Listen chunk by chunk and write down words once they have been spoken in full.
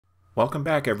Welcome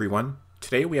back, everyone.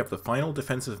 Today we have the final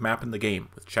defensive map in the game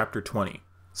with Chapter 20.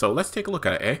 So let's take a look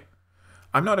at it, eh?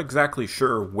 I'm not exactly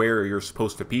sure where you're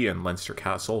supposed to be in Leinster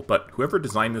Castle, but whoever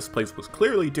designed this place was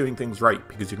clearly doing things right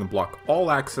because you can block all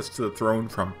access to the throne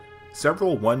from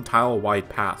several one-tile-wide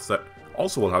paths that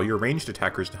also allow your ranged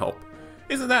attackers to help.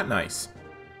 Isn't that nice?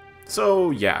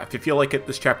 So yeah, if you feel like it,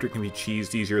 this chapter can be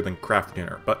cheesed easier than craft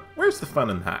dinner, but where's the fun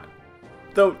in that?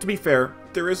 Though, to be fair,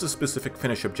 there is a specific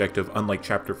finish objective unlike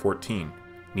Chapter 14.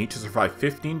 Need to survive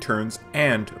 15 turns,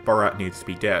 and Barat needs to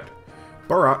be dead.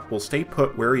 Barat will stay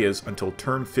put where he is until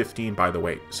turn 15, by the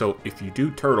way, so if you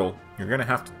do turtle, you're gonna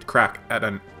have to crack at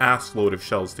an ass load of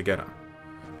shells to get him.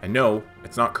 And no,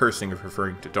 it's not cursing if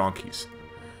referring to donkeys.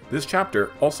 This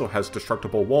chapter also has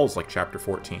destructible walls like Chapter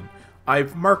 14.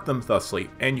 I've marked them thusly,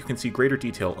 and you can see greater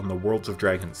detail on the Worlds of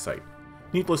Dragons site.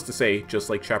 Needless to say, just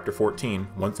like Chapter 14,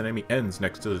 once an enemy ends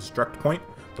next to the destruct point,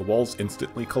 the walls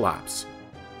instantly collapse.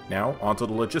 Now, onto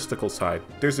the logistical side.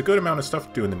 There's a good amount of stuff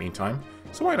to do in the meantime,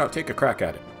 so why not take a crack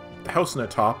at it? The house in the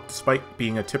top, despite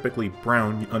being a typically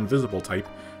brown, invisible type,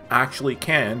 actually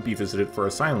can be visited for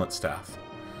a silent staff.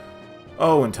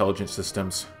 Oh, intelligent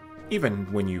systems. Even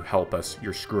when you help us,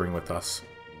 you're screwing with us.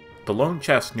 The lone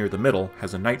chest near the middle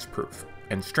has a knight's proof,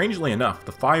 and strangely enough,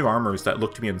 the 5 armors that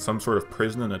look to be in some sort of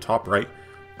prison in the top right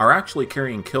are actually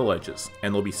carrying kill edges,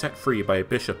 and they'll be set free by a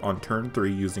bishop on turn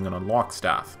 3 using an unlock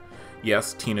staff.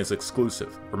 Yes, Tina's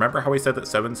exclusive. Remember how I said that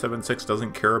 776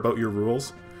 doesn't care about your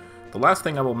rules? The last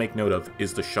thing I will make note of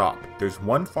is the shop. There's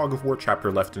one Fog of War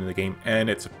chapter left in the game,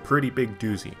 and it's a pretty big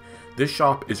doozy. This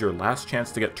shop is your last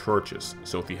chance to get torches,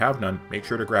 so if you have none, make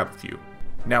sure to grab a few.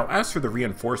 Now, as for the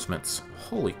reinforcements,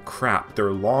 holy crap,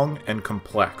 they're long and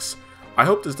complex. I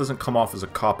hope this doesn't come off as a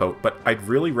cop-out, but I'd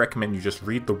really recommend you just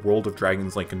read the World of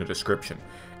Dragons link in the description.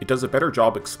 It does a better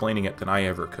job explaining it than I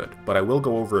ever could, but I will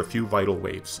go over a few vital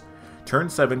waves. Turn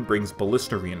 7 brings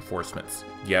ballista reinforcements.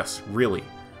 Yes, really,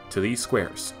 to these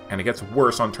squares, and it gets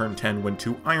worse on turn 10 when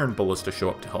 2 iron ballista show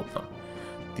up to help them.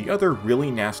 The other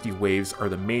really nasty waves are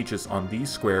the mages on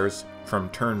these squares from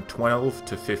turn 12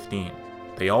 to 15.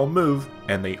 They all move,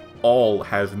 and they all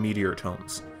have meteor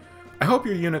tomes. I hope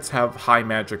your units have high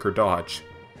magic or dodge.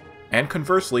 And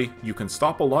conversely, you can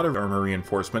stop a lot of armor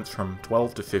reinforcements from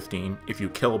 12 to 15 if you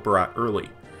kill Barat early.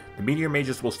 The meteor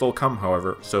mages will still come,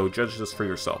 however, so judge this for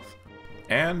yourself.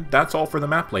 And that's all for the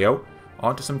map layout.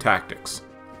 On to some tactics.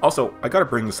 Also, I gotta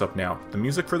bring this up now. The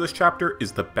music for this chapter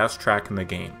is the best track in the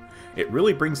game. It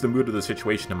really brings the mood of the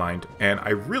situation to mind, and I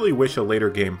really wish a later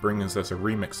game brings us a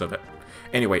remix of it.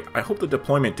 Anyway, I hope the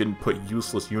deployment didn't put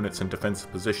useless units in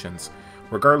defensive positions.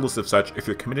 Regardless of such, if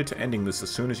you're committed to ending this as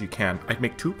soon as you can, I'd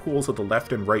make 2 pools of the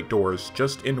left and right doors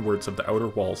just inwards of the outer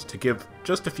walls to give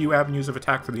just a few avenues of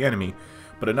attack for the enemy,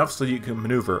 but enough so you can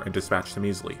maneuver and dispatch them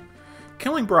easily.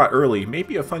 Killing Barat early may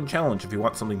be a fun challenge if you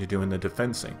want something to do in the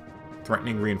defensing.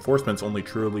 Threatening reinforcements only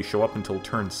truly show up until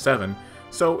turn 7,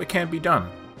 so it can be done.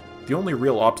 The only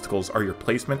real obstacles are your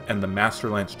placement and the Master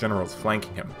Lance generals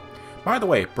flanking him. By the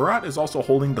way, Barat is also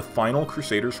holding the final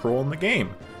Crusader scroll in the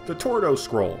game, the Tordo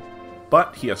scroll.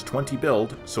 But he has 20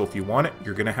 build, so if you want it,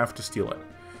 you're gonna have to steal it.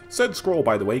 Said scroll,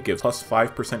 by the way, gives plus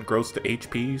 5% growth to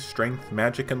HP, strength,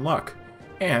 magic, and luck,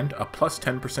 and a plus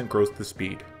 10% growth to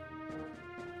speed.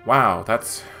 Wow,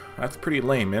 that's pretty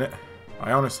lame, innit?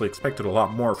 I honestly expected a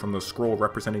lot more from the scroll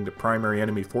representing the primary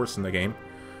enemy force in the game.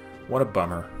 What a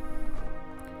bummer.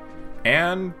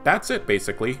 And that's it,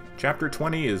 basically. Chapter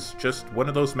 20 is just one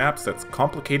of those maps that's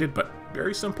complicated but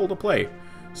very simple to play.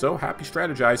 So happy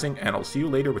strategizing, and I'll see you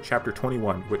later with Chapter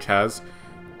 21, which has,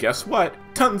 guess what,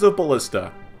 tons of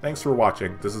ballista! Thanks for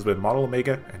watching. This has been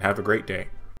ModelOmega, and have a great day.